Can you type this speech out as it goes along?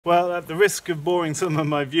Well, at the risk of boring some of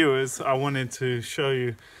my viewers, I wanted to show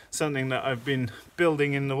you something that I've been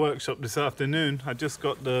building in the workshop this afternoon. I just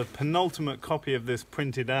got the penultimate copy of this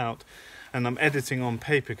printed out and I'm editing on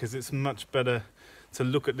paper because it's much better to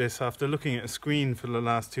look at this after looking at a screen for the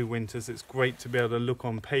last 2 winters. It's great to be able to look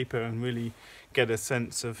on paper and really get a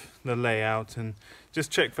sense of the layout and just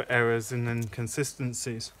check for errors and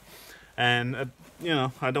inconsistencies. And you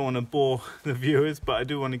know, I don't want to bore the viewers, but I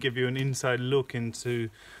do want to give you an inside look into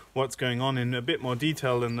what's going on in a bit more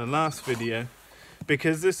detail than the last video,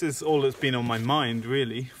 because this is all that's been on my mind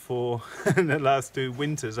really for the last 2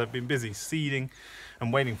 winters. I've been busy seeding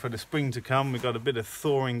and waiting for the spring to come. We've got a bit of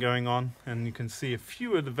thawing going on and you can see a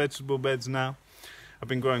few of the vegetable beds now. I've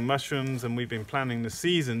been growing mushrooms and we've been planning the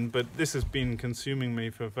season, but this has been consuming me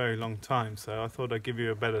for a very long time, so I thought I'd give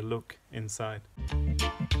you a better look inside.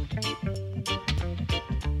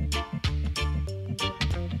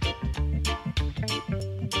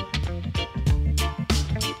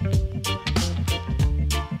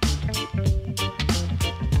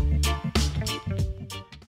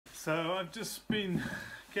 So I've just been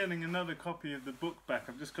getting another copy of the book back.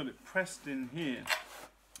 I've just got it pressed in here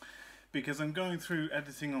because I'm going through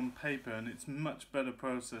editing on paper and it's a much better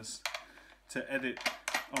process to edit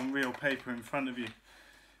on real paper in front of you.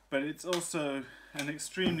 But it's also an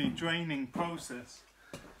extremely draining process.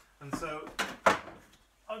 And so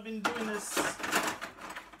I've been doing this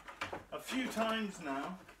a few times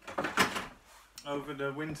now over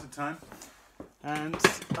the winter time, and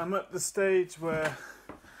I'm at the stage where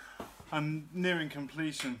I'm nearing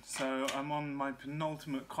completion, so I'm on my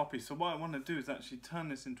penultimate copy. So what I want to do is actually turn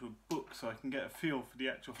this into a book so I can get a feel for the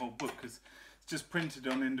actual whole book, because it's just printed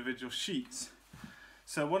on individual sheets.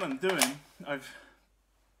 So what I'm doing, I've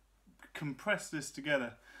compressed this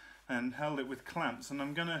together and held it with clamps, and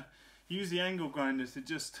I'm going to use the angle grinders to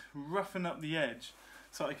just roughen up the edge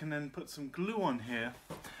so I can then put some glue on here.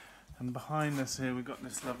 And behind us here we've got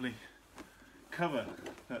this lovely cover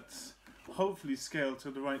that's hopefully scaled to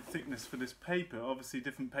the right thickness for this paper. Obviously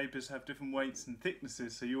different papers have different weights and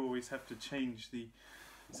thicknesses, so you always have to change the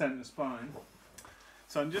center spine.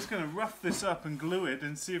 So I'm just going to rough this up and glue it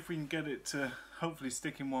and see if we can get it to hopefully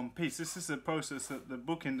stick in one piece. This is a process that the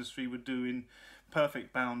book industry would do in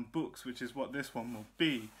perfect bound books, which is what this one will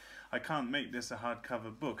be. I can't make this a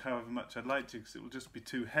hardcover book, however much I'd like to, because it will just be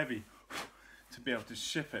too heavy to be able to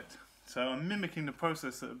ship it. So I'm mimicking the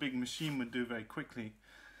process that a big machine would do very quickly.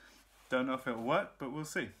 Don't know if it'll work, but we'll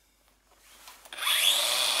see.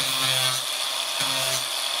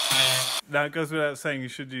 Now, it goes without saying you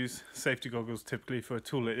should use safety goggles typically for a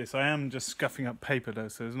tool like this. I am just scuffing up paper though,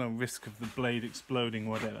 so there's no risk of the blade exploding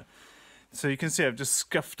or whatever. So you can see I've just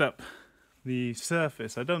scuffed up the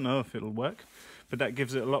surface. I don't know if it'll work, but that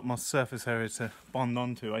gives it a lot more surface area to bond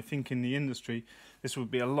onto. I think in the industry this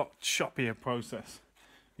would be a lot choppier process,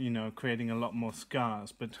 you know, creating a lot more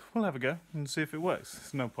scars, but we'll have a go and see if it works.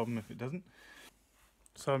 It's no problem if it doesn't.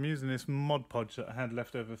 So I'm using this Mod Podge that I had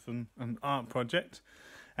left over from an art project,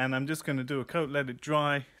 and I'm just going to do a coat, let it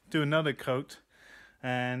dry, do another coat,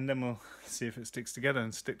 and then we'll see if it sticks together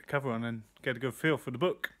and stick the cover on and get a good feel for the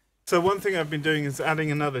book. So one thing I've been doing is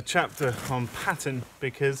adding another chapter on pattern,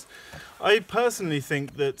 because I personally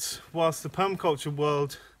think that whilst the permaculture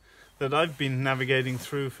world that I've been navigating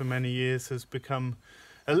through for many years has become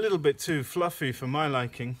a little bit too fluffy for my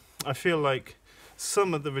liking, I feel like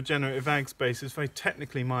some of the regenerative ag space is very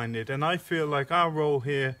technically minded, and I feel like our role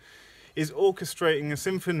here is orchestrating a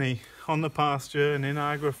symphony on the pasture and in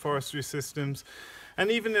our agroforestry systems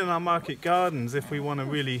and even in our market gardens if we want to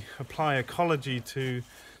really apply ecology to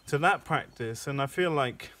that practice. And I feel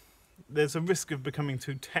like there's a risk of becoming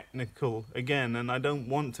too technical again, and I don't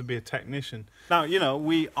want to be a technician. Now, you know,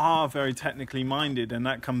 we are very technically minded, and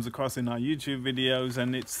that comes across in our YouTube videos,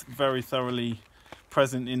 and it's very thoroughly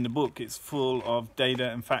present in the book. It's full of data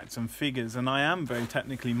and facts and figures, and I am very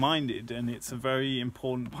technically minded, and it's a very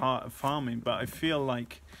important part of farming. But I feel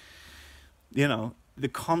like, you know, the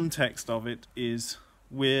context of it is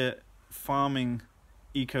we're farming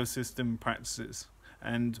ecosystem practices,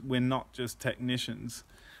 and we're not just technicians.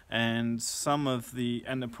 And some of the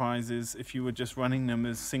enterprises, if you were just running them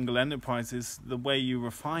as single enterprises, the way you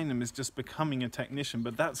refine them is just becoming a technician.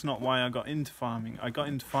 But that's not why I got into farming. I got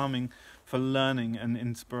into farming for learning and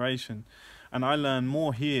inspiration. And I learn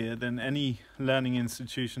more here than any learning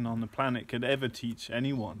institution on the planet could ever teach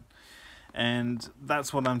anyone. And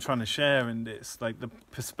that's what I'm trying to share in this, like the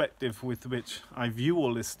perspective with which I view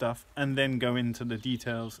all this stuff and then go into the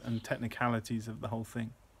details and technicalities of the whole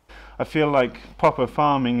thing. I feel like proper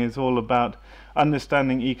farming is all about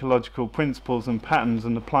understanding ecological principles and patterns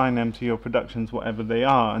and applying them to your productions, whatever they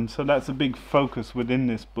are. And so that's a big focus within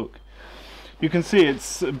this book. You can see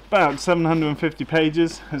it's about 750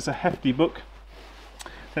 pages. It's a hefty book.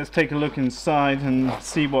 Let's take a look inside and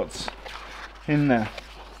see what's in there.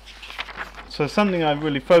 So something I've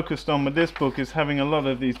really focused on with this book is having a lot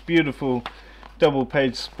of these beautiful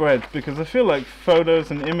double-page spreads, because I feel like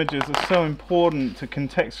photos and images are so important to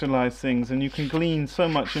contextualize things, and you can glean so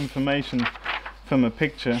much information from a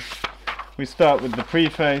picture. We start with the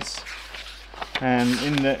preface and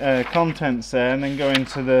in the contents there, and then go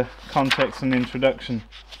into the context and introduction.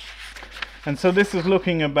 And so this is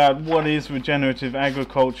looking about what is regenerative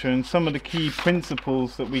agriculture and some of the key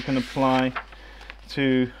principles that we can apply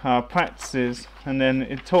to our practices. And then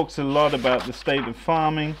it talks a lot about the state of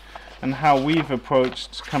farming and how we've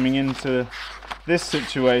approached coming into this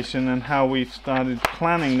situation and how we've started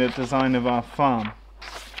planning the design of our farm.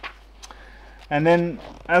 And then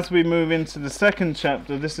as we move into the second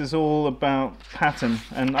chapter, this is all about pattern,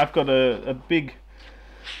 and I've got a big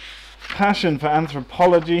passion for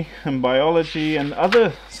anthropology and biology and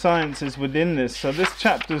other sciences within this. So this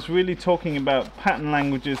chapter is really talking about pattern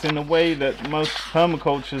languages in a way that most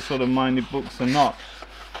permaculture sort of minded books are not.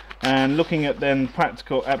 And looking at then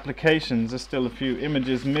practical applications, there's still a few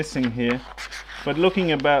images missing here, but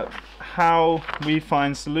looking about how we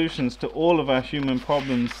find solutions to all of our human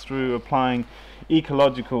problems through applying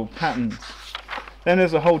ecological patterns. Then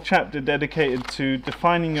there's a whole chapter dedicated to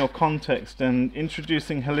defining your context and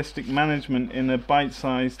introducing holistic management in a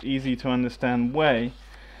bite-sized, easy to understand way,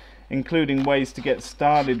 including ways to get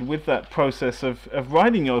started with that process of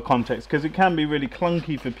writing your context, because it can be really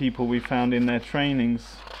clunky for people, we found in their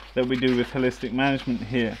trainings that we do with holistic management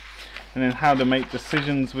here, and then how to make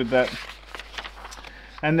decisions with that.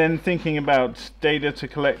 And then thinking about data to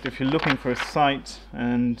collect if you're looking for a site,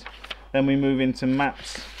 and then we move into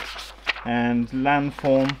maps and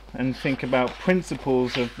landform and think about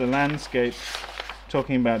principles of the landscape,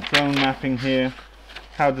 talking about drone mapping here,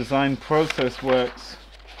 how design process works,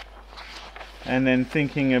 and then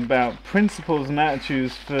thinking about principles and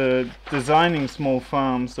attitudes for designing small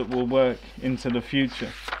farms that will work into the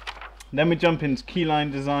future. Then we jump into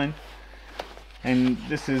Keyline design, and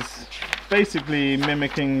this is basically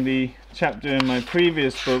mimicking the chapter in my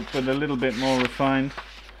previous book but a little bit more refined,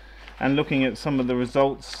 and looking at some of the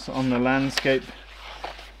results on the landscape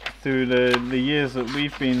through the years that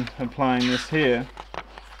we've been applying this here.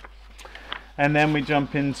 And then we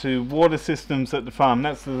jump into water systems at the farm.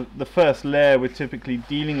 That's the first layer we're typically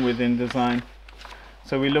dealing with in design.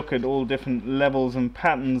 So we look at all different levels and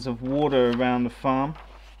patterns of water around the farm,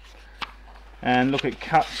 and look at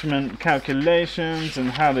catchment calculations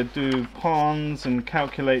and how to do ponds and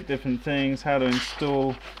calculate different things, how to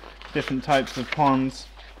install different types of ponds.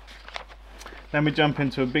 Then we jump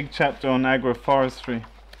into a big chapter on agroforestry,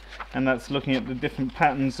 and that's looking at the different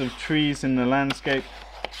patterns of trees in the landscape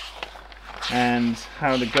and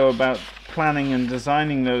how to go about planning and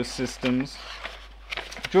designing those systems,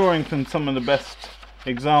 drawing from some of the best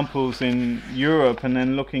examples in Europe, and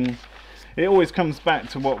then looking, it always comes back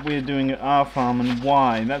to what we're doing at our farm and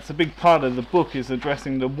why. That's a big part of the book, is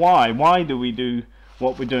addressing the why. Why do we do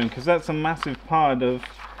what we're doing? Because that's a massive part of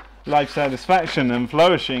life satisfaction and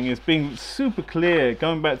flourishing, is being super clear,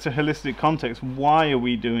 going back to holistic context. Why are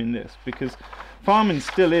we doing this? Because farming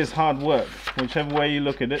still is hard work, whichever way you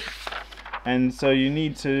look at it, and so you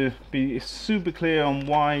need to be super clear on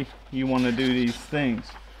why you want to do these things.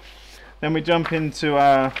 Then we jump into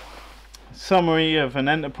our summary of an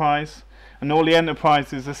enterprise, and all the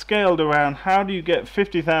enterprises are scaled around how do you get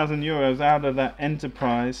 50,000 euros out of that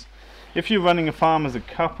enterprise if you're running a farm as a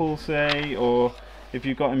couple, say, or if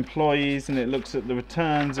you've got employees, and it looks at the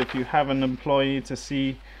returns if you have an employee to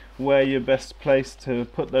see where you're best placed to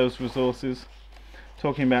put those resources.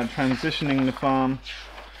 Talking about transitioning the farm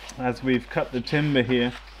as we've cut the timber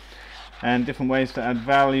here, and different ways to add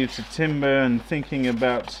value to timber, and thinking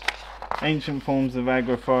about ancient forms of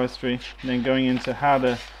agroforestry, and then going into how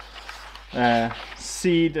to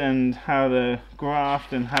seed and how to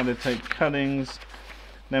graft and how to take cuttings.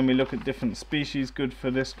 Then we look at different species good for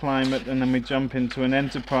this climate, and then we jump into an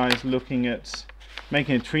enterprise looking at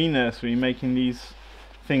making a tree nursery, making these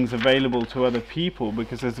things available to other people,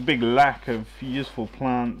 because there's a big lack of useful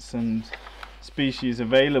plants and species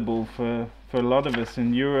available for a lot of us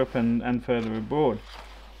in Europe and further abroad.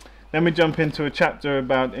 Then we jump into a chapter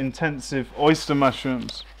about intensive oyster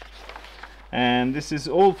mushrooms, And this is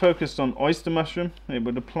all focused on oyster mushroom. It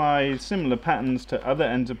would apply similar patterns to other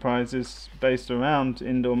enterprises based around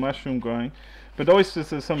indoor mushroom growing. But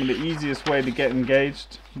oysters are some of the easiest way to get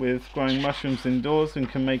engaged with growing mushrooms indoors and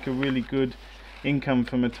can make a really good income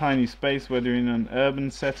from a tiny space, whether you're in an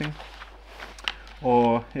urban setting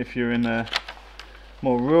or if you're in a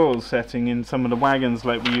more rural setting in some of the wagons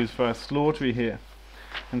like we use for our slaughtery here.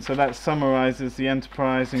 And so that summarizes the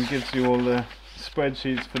enterprise and gives you all the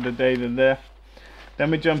spreadsheets for the data there. Then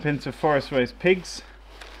we jump into forest raised pigs,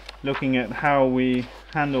 looking at how we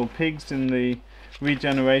handle pigs in the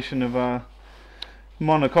regeneration of our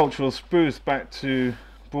monocultural spruce back to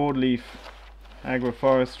broadleaf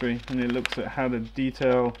agroforestry, and it looks at how to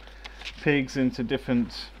detail pigs into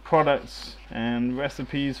different products and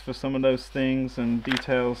recipes for some of those things, and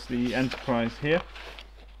details the enterprise here.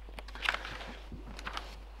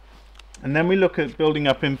 And then we look at building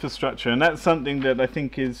up infrastructure, and that's something that I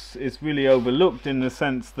think is really overlooked, in the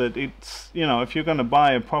sense that it's, you know, if you're going to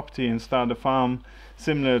buy a property and start a farm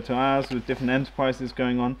similar to ours with different enterprises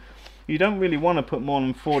going on, you don't really want to put more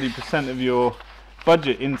than 40% of your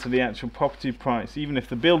budget into the actual property price, even if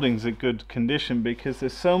the building's in good condition, because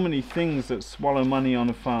there's so many things that swallow money on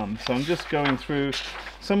a farm. So I'm just going through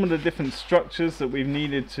some of the different structures that we've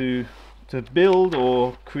needed to build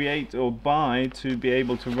or create or buy to be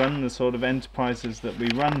able to run the sort of enterprises that we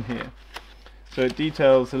run here. So it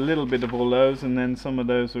details a little bit of all those, and then some of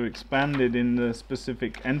those are expanded in the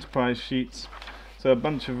specific enterprise sheets. So a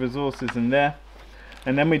bunch of resources in there.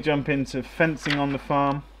 And then we jump into fencing on the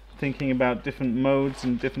farm, thinking about different modes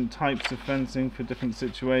and different types of fencing for different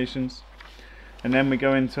situations. And then we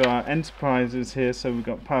go into our enterprises here. So we've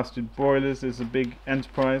got pastured broilers is a big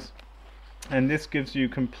enterprise, and this gives you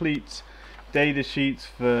complete data sheets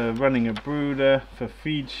for running a brooder, for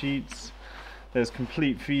feed sheets. There's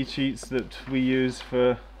complete feed sheets that we use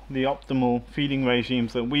for the optimal feeding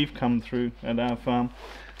regimes that we've come through at our farm.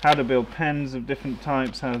 How to build pens of different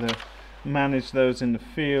types, how to manage those in the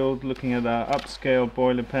field, looking at our upscale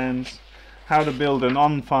boiler pens, how to build an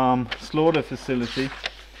on-farm slaughter facility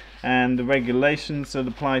and the regulations that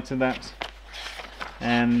apply to that.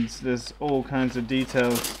 And there's all kinds of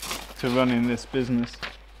details to running this business.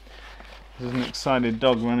 There's an excited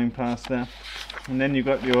dog running past there. And then you've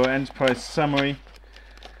got your enterprise summary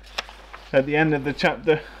at the end of the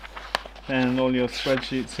chapter, and all your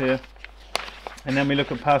spreadsheets here. And then we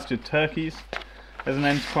look at pastured turkeys as an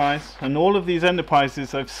enterprise, and all of these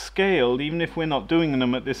enterprises I've scaled, even if we're not doing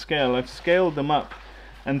them at this scale, I've scaled them up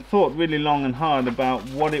and thought really long and hard about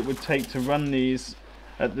what it would take to run these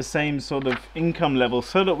at the same sort of income level,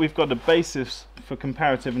 so that we've got a basis for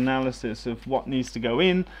comparative analysis of what needs to go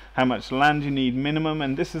in, how much land you need minimum.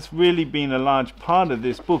 And this has really been a large part of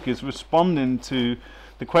this book, is responding to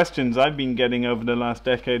the questions I've been getting over the last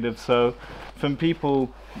decade or so from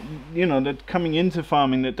people, you know, that coming into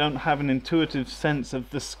farming that don't have an intuitive sense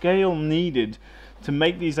of the scale needed to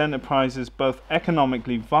make these enterprises both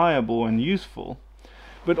economically viable and useful,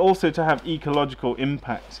 but also to have ecological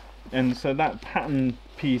impact. And so that pattern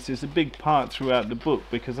piece is a big part throughout the book,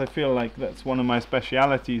 because I feel like that's one of my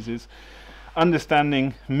specialities, is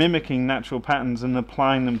understanding, mimicking natural patterns and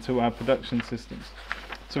applying them to our production systems.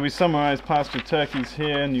 So we summarize pastured turkeys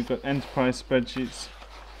here, and you've got enterprise spreadsheets.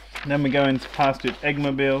 And then we go into pastured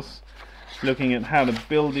eggmobiles, looking at how to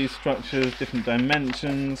build these structures, different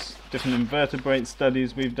dimensions, different invertebrate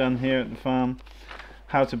studies we've done here at the farm,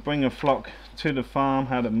 how to bring a flock to the farm,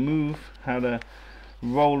 how to move, how to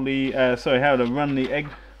run the egg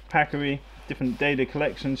packery, different data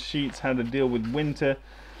collection sheets, how to deal with winter,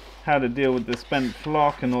 how to deal with the spent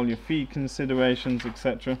flock and all your feed considerations,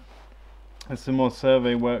 etc. There's some more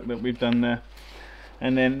survey work that we've done there,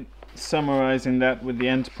 and then summarizing that with the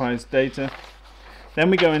enterprise data. Then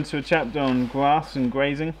we go into a chapter on grass and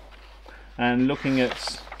grazing, and looking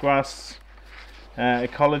at grass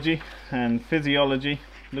ecology and physiology,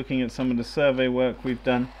 looking at some of the survey work we've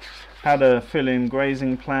done, how to fill in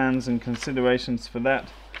grazing plans and considerations for that,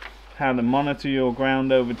 how to monitor your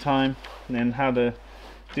ground over time, and then how to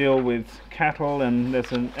deal with cattle. And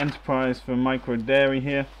there's an enterprise for micro dairy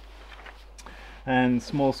here, and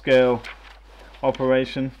small scale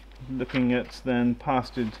operation, looking at then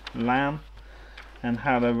pastured lamb and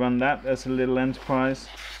how to run that as a little enterprise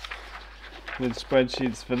with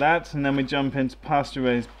spreadsheets for that. And then we jump into pasture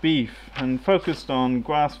raised beef, and focused on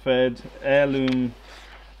grass fed heirloom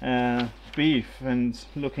beef, and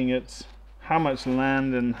looking at how much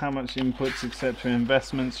land and how much inputs, etc.,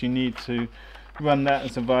 investments you need to run that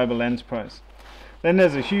as a viable enterprise. Then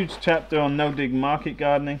there's a huge chapter on no dig market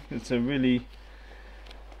gardening. It's a really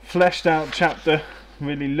fleshed out chapter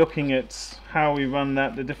really looking at how we run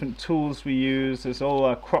that, the different tools we use. There's all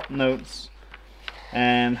our crop notes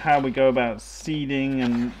and how we go about seeding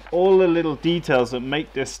and all the little details that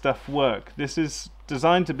make this stuff work. This is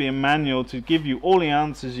designed to be a manual to give you all the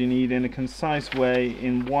answers you need in a concise way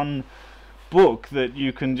in one book that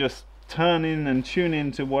you can just turn in and tune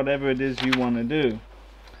into whatever it is you want to do.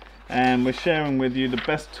 And we're sharing with you the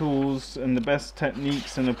best tools and the best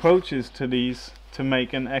techniques and approaches to these to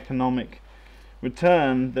make an economic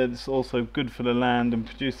return that's also good for the land and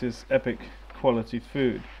produces epic quality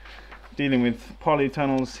food. Dealing with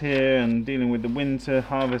polytunnels here and dealing with the winter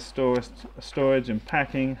harvest storage and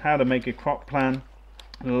packing, how to make a crop plan,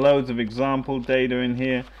 loads of example data in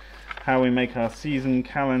here, how we make our season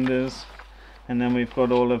calendars, and then we've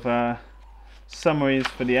got all of our summaries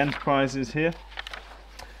for the enterprises here.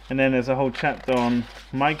 And then there's a whole chapter on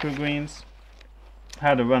microgreens,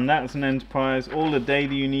 how to run that as an enterprise, all the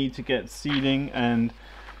data you need to get seeding and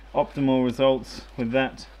optimal results with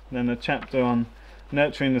that. Then a chapter on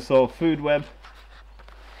nurturing the soil food web,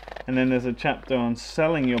 and then there's a chapter on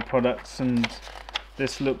selling your products, and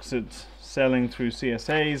this looks at selling through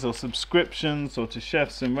CSAs or subscriptions or to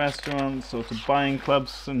chefs and restaurants or to buying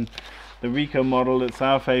clubs, and the RICO model, that's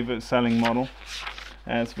our favorite selling model.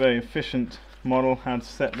 It's a very efficient model, how to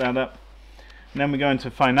set that up. And then we go into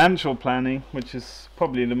financial planning, which is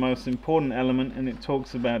probably the most important element, and it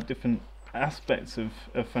talks about different aspects of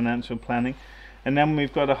financial planning. And then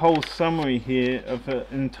we've got a whole summary here of an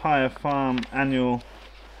entire farm annual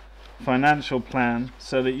financial plan,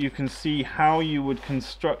 so that you can see how you would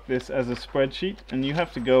construct this as a spreadsheet, and you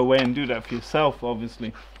have to go away and do that for yourself,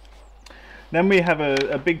 obviously. Then we have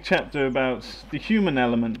a big chapter about the human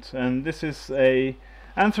element, and this is a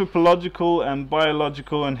anthropological and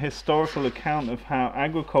biological and historical account of how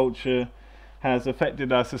agriculture has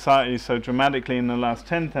affected our society so dramatically in the last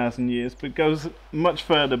 10,000 years, but goes much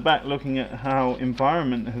further back, looking at how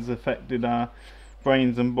environment has affected our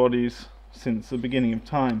brains and bodies since the beginning of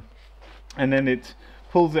time. And then it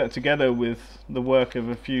pulls that together with the work of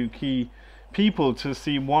a few key people to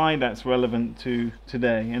see why that's relevant to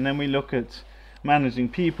today. And then we look at managing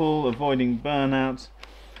people, avoiding burnout,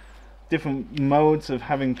 different modes of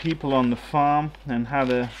having people on the farm and how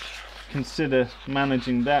to consider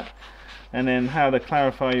managing that, and then how to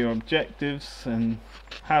clarify your objectives and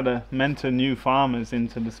how to mentor new farmers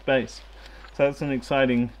into the space. So that's an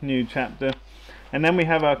exciting new chapter. And then we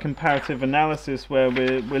have our comparative analysis, where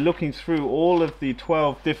we're looking through all of the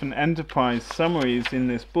 12 different enterprise summaries in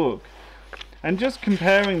this book and just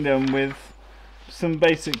comparing them with some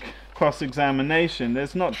basic cross-examination.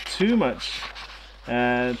 There's not too much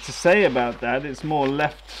to say about that. It's more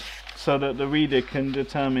left so that the reader can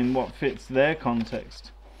determine what fits their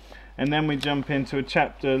context. And then we jump into a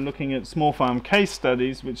chapter looking at small farm case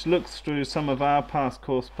studies, which looks through some of our past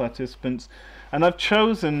course participants. And I've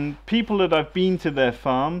chosen people that I've been to their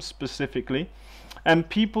farms specifically, and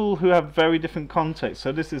people who have very different contexts.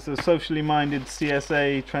 So this is a socially minded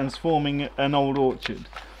CSA transforming an old orchard.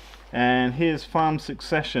 And here's farm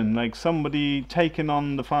succession, like somebody taking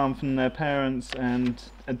on the farm from their parents and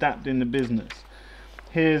adapting the business.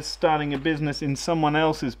 Here's starting a business in someone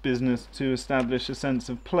else's business to establish a sense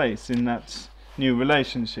of place in that new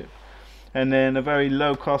relationship. And then a very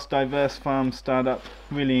low-cost, diverse farm startup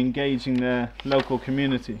really engaging their local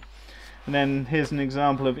community. And then here's an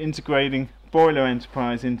example of integrating broiler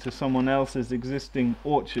enterprise into someone else's existing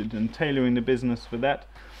orchard and tailoring the business for that.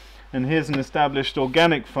 And here's an established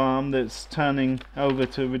organic farm that's turning over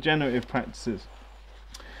to regenerative practices.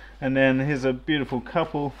 And then here's a beautiful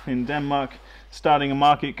couple in Denmark starting a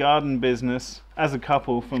market garden business as a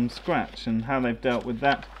couple from scratch and how they've dealt with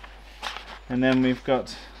that. And then we've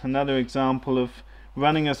got another example of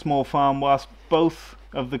running a small farm whilst both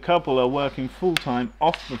of the couple are working full-time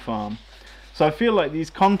off the farm. So I feel like these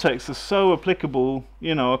contexts are so applicable,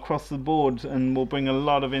 you know, across the board, and will bring a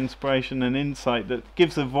lot of inspiration and insight that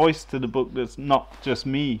gives a voice to the book that's not just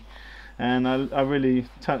me. And I'm really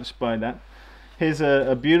touched by that. Here's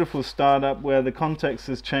a beautiful startup where the context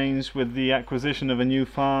has changed with the acquisition of a new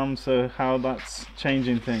farm, so how that's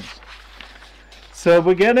changing things. So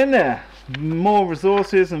we're getting there. More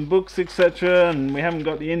resources and books, etc., and we haven't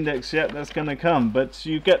got the index yet. That's going to come, but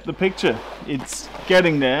you get the picture. It's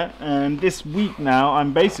getting there, and this week now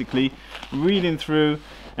I'm basically reading through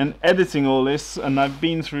and editing all this, and I've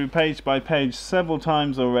been through page by page several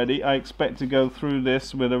times already. I expect to go through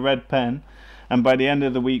this with a red pen, and by the end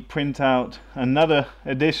of the week print out another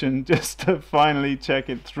edition just to finally check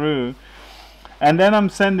it through. And then I'm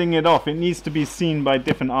sending it off. It needs to be seen by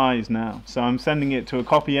different eyes now. So I'm sending it to a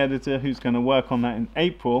copy editor who's going to work on that in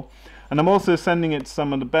April. And I'm also sending it to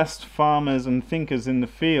some of the best farmers and thinkers in the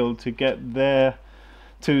field to get their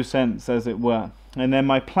 2 cents, as it were. And then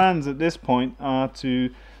my plans at this point are to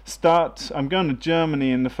start, I'm going to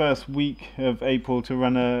Germany in the first week of April to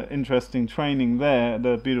run an interesting training there at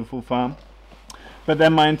the beautiful farm. But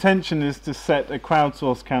then my intention is to set a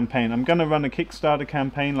crowdsource campaign. I'm going to run a Kickstarter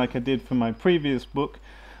campaign like I did for my previous book.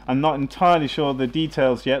 I'm not entirely sure of the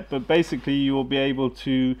details yet, but basically you will be able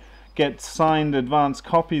to get signed advanced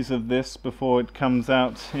copies of this before it comes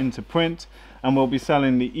out into print, and we'll be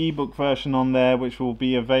selling the ebook version on there, which will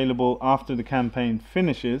be available after the campaign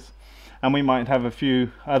finishes, and we might have a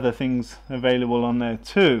few other things available on there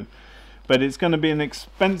too. But it's going to be an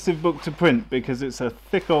expensive book to print because it's a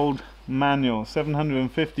thick old manual,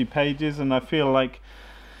 750 pages, and I feel like,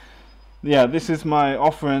 yeah, this is my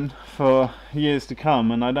offering for years to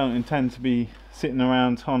come, and I don't intend to be sitting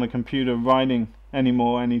around on a computer writing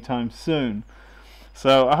anymore anytime soon.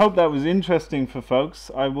 So I hope that was interesting for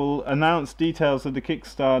folks. I will announce details of the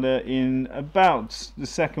Kickstarter in about the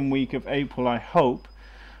second week of April, I hope,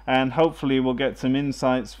 and hopefully we'll get some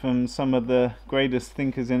insights from some of the greatest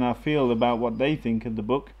thinkers in our field about what they think of the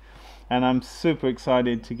book. And I'm super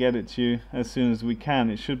excited to get it to you as soon as we can.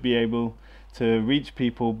 It should be able to reach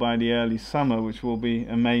people by the early summer, which will be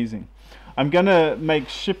amazing. I'm going to make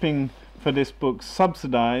shipping for this book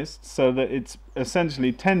subsidized, so that it's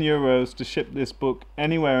essentially €10 to ship this book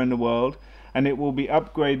anywhere in the world, and it will be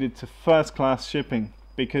upgraded to first class shipping,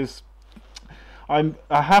 because I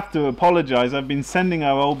have to apologize. I've been sending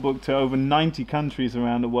our old book to over 90 countries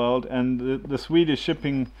around the world, and the Swedish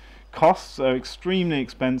shipping costs are extremely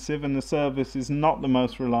expensive and the service is not the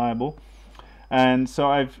most reliable, and so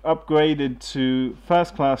I've upgraded to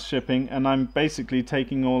first class shipping, and I'm basically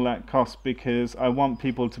taking all that cost because I want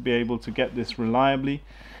people to be able to get this reliably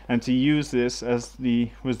and to use this as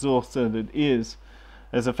the resource that it is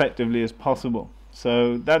as effectively as possible.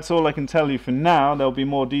 So that's all I can tell you for now. There'll be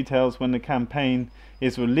more details when the campaign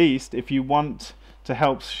is released. If you want to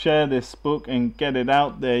help share this book and get it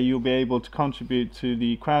out there, you'll be able to contribute to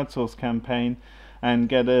the crowdsource campaign and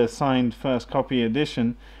get a signed first copy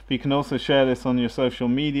edition. But you can also share this on your social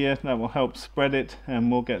media. That will help spread it,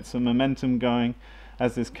 and we'll get some momentum going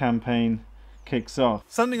as this campaign kicks off.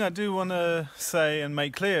 Something I do want to say and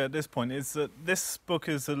make clear at this point is that this book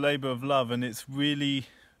is a labor of love, and it's really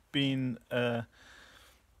been a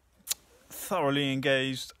thoroughly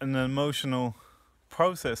engaged and emotional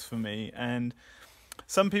process for me. And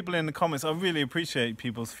some people in the comments, I really appreciate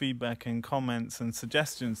people's feedback and comments and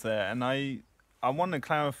suggestions there, and I want to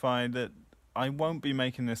clarify that I won't be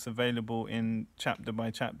making this available in chapter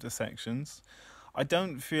by chapter sections. I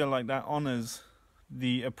don't feel like that honors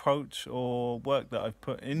the approach or work that I've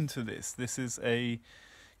put into this. This is a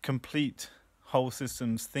complete whole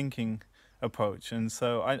systems thinking approach, and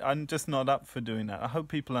so I'm just not up for doing that. I hope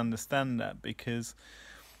people understand that, because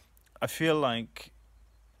I feel like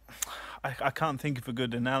I can't think of a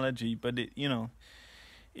good analogy, but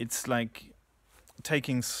it's like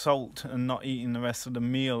taking salt and not eating the rest of the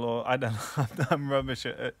meal, or I don't know, I'm rubbish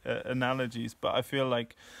at analogies, but I feel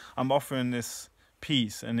like I'm offering this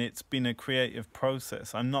piece, and it's been a creative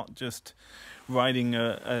process. I'm not just writing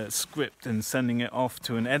a script and sending it off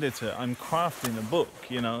to an editor. I'm crafting a book,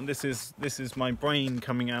 this is my brain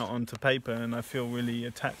coming out onto paper, and I feel really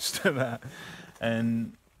attached to that.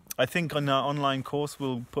 And I think on our online course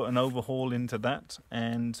we'll put an overhaul into that,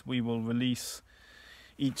 and we will release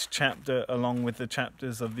each chapter along with the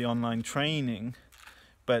chapters of the online training.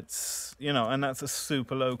 But and that's a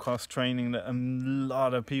super low cost training that a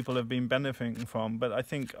lot of people have been benefiting from. But I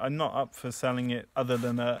think I'm not up for selling it other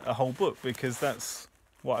than a whole book, because that's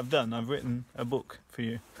what I've done. I've written a book for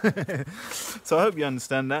you. So I hope you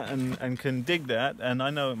understand that and can dig that. And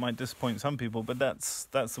I know it might disappoint some people, but that's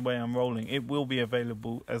the way I'm rolling. It will be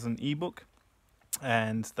available as an ebook,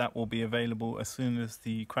 and that will be available as soon as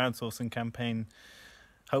the crowdsourcing campaign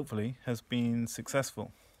hopefully has been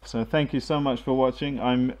successful. So thank you so much for watching.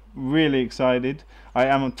 I'm really excited. I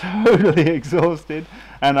am totally exhausted,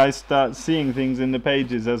 and I start seeing things in the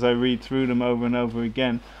pages as I read through them over and over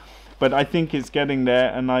again. But I think it's getting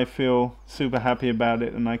there, and I feel super happy about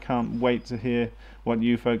it, and I can't wait to hear what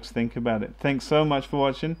you folks think about it. Thanks so much for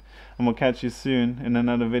watching, and we'll catch you soon in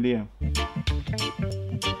another video.